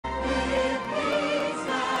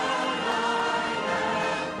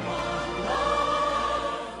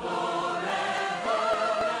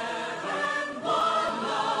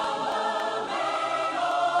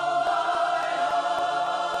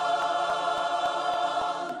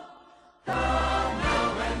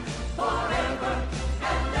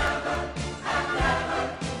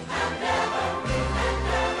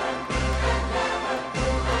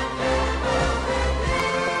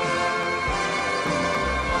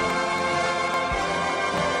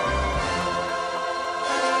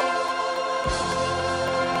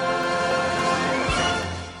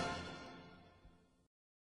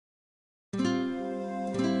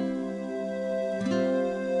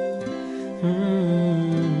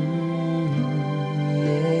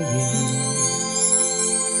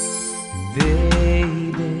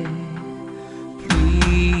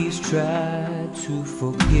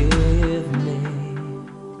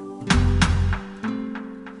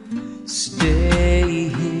Stay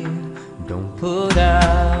here, don't put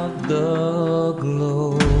out the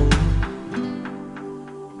glow.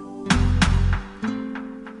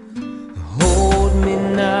 Hold me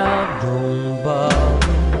now, don't bother.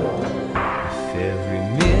 If every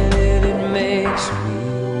minute it makes me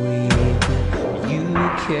weak, you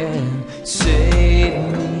can save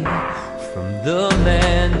me from the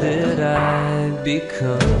man that I've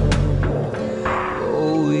become.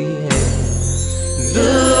 Oh yeah.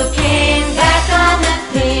 Looking back on the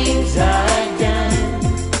things I've done,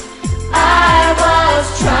 I was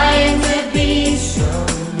trying to be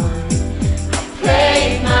someone. I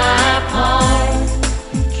played my part,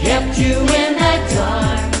 kept you in the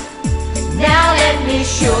dark. Now let me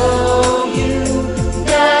show you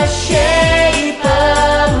the shape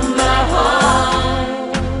of my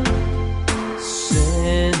heart.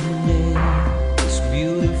 Sending is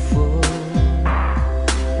beautiful,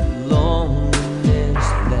 loneliness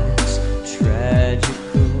that's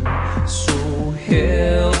tragical. So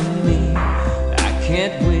help me, I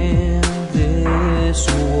can't win this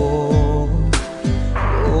war.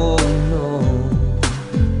 Oh no.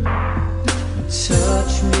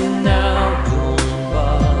 Touch me now, don't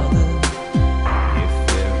bother. If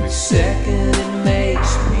every second it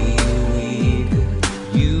makes me weaker,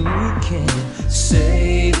 you can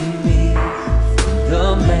save me from the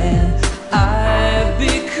man I've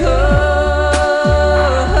become.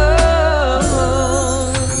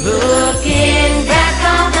 Looking back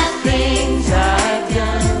on the things I've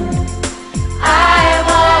done, I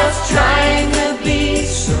was trying to be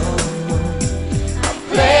someone. I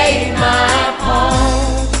played my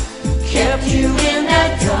part, kept you in the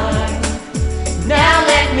dark. Now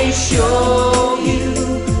let me show you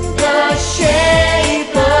the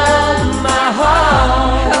shape of my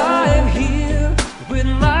heart. I'm here with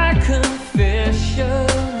my confession.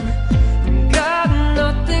 Got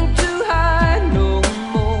nothing to hide no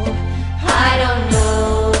more. I don't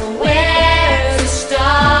know where to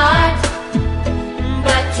start,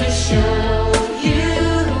 but to show you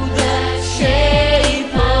the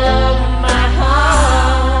shape of my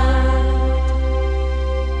heart.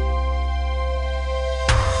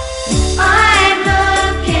 I'm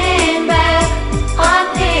looking back on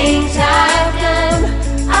things I've done.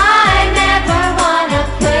 I never wanna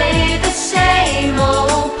play the same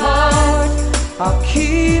old part. I'll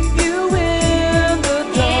keep you in the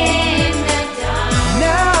In the dark.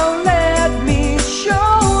 Now let me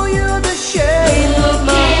show you the shape of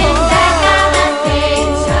my Looking back on the heart.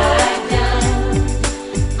 things I've done,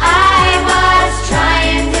 I was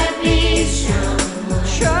trying to be someone.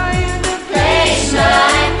 Trying to Played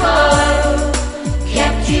my part,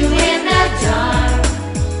 kept you in the dark.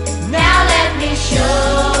 Now let me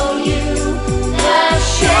show you the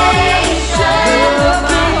shape of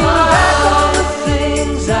my heart. the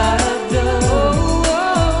things I've done.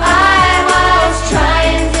 I was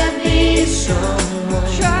trying to be someone.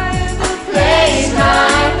 Trying to Played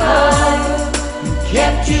my part,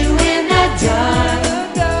 kept you in the dark.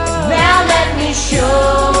 Now let me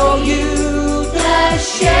show you the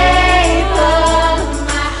shape of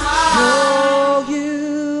my heart. show you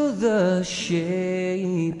the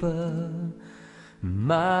shape of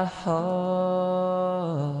my heart.